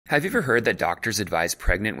Have you ever heard that doctors advise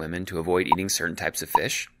pregnant women to avoid eating certain types of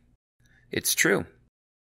fish? It's true.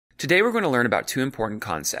 Today we're going to learn about two important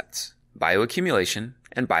concepts, bioaccumulation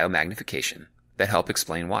and biomagnification, that help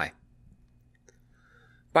explain why.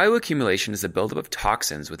 Bioaccumulation is the buildup of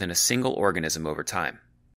toxins within a single organism over time.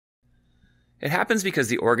 It happens because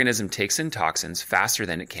the organism takes in toxins faster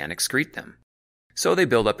than it can excrete them, so they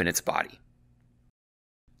build up in its body.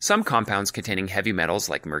 Some compounds containing heavy metals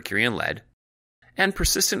like mercury and lead, and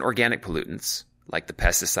persistent organic pollutants, like the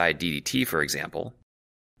pesticide DDT for example,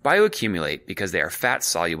 bioaccumulate because they are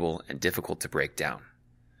fat-soluble and difficult to break down.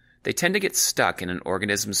 They tend to get stuck in an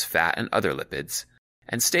organism's fat and other lipids,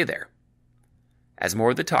 and stay there. As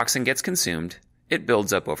more of the toxin gets consumed, it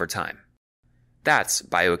builds up over time. That's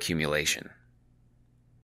bioaccumulation.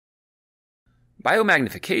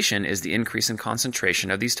 Biomagnification is the increase in concentration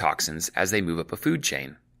of these toxins as they move up a food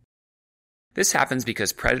chain. This happens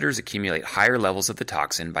because predators accumulate higher levels of the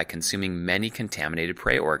toxin by consuming many contaminated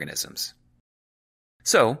prey organisms.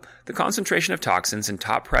 So, the concentration of toxins in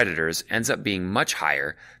top predators ends up being much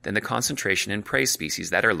higher than the concentration in prey species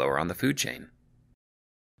that are lower on the food chain.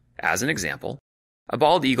 As an example, a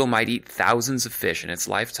bald eagle might eat thousands of fish in its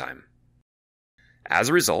lifetime. As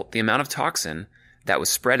a result, the amount of toxin that was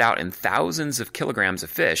spread out in thousands of kilograms of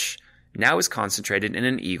fish now is concentrated in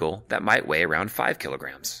an eagle that might weigh around 5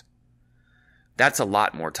 kilograms. That's a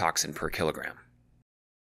lot more toxin per kilogram.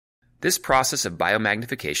 This process of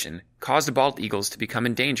biomagnification caused bald eagles to become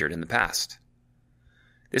endangered in the past.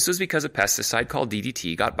 This was because a pesticide called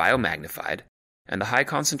DDT got biomagnified, and the high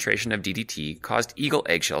concentration of DDT caused eagle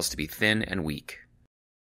eggshells to be thin and weak.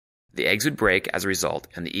 The eggs would break as a result,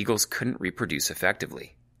 and the eagles couldn't reproduce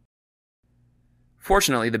effectively.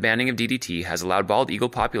 Fortunately, the banning of DDT has allowed bald eagle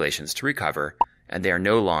populations to recover, and they are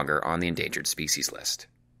no longer on the endangered species list.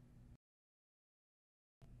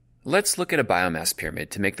 Let's look at a biomass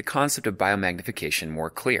pyramid to make the concept of biomagnification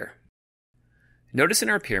more clear. Notice in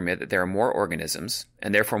our pyramid that there are more organisms,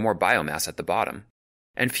 and therefore more biomass at the bottom,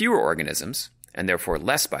 and fewer organisms, and therefore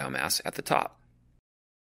less biomass at the top.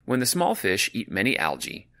 When the small fish eat many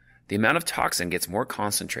algae, the amount of toxin gets more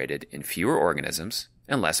concentrated in fewer organisms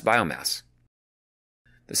and less biomass.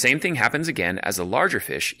 The same thing happens again as the larger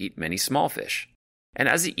fish eat many small fish, and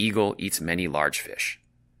as the eagle eats many large fish.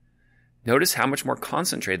 Notice how much more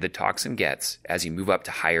concentrated the toxin gets as you move up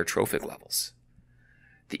to higher trophic levels.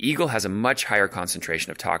 The eagle has a much higher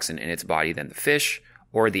concentration of toxin in its body than the fish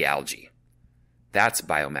or the algae. That's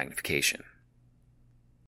biomagnification.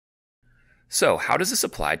 So, how does this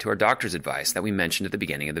apply to our doctor's advice that we mentioned at the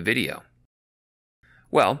beginning of the video?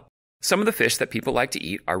 Well, some of the fish that people like to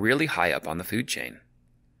eat are really high up on the food chain.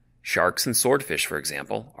 Sharks and swordfish, for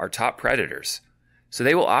example, are top predators, so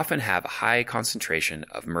they will often have a high concentration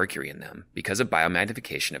of mercury in them because of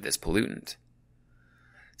biomagnification of this pollutant.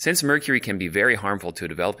 Since mercury can be very harmful to a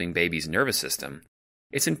developing baby's nervous system,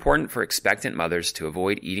 it's important for expectant mothers to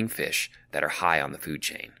avoid eating fish that are high on the food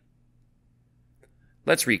chain.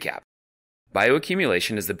 Let's recap.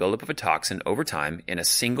 Bioaccumulation is the buildup of a toxin over time in a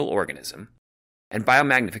single organism, and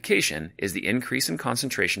biomagnification is the increase in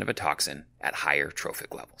concentration of a toxin at higher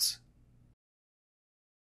trophic levels.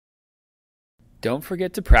 Don't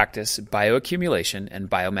forget to practice bioaccumulation and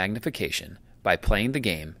biomagnification by playing the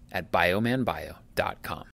game at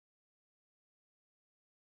biomanbio.com.